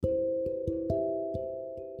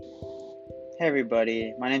Hey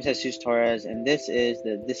everybody, my name is Jesus Torres, and this is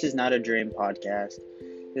the This Is Not a Dream podcast.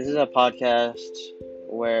 This is a podcast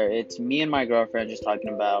where it's me and my girlfriend just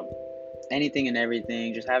talking about anything and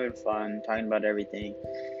everything, just having fun, talking about everything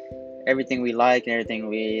we like and everything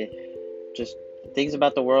we just things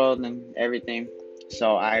about the world and everything.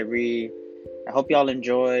 So I hope y'all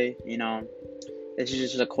enjoy. This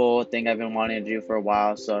is just a cool thing I've been wanting to do for a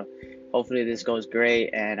while. So hopefully this goes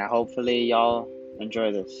great, and hopefully y'all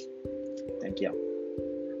enjoy this. Thank you.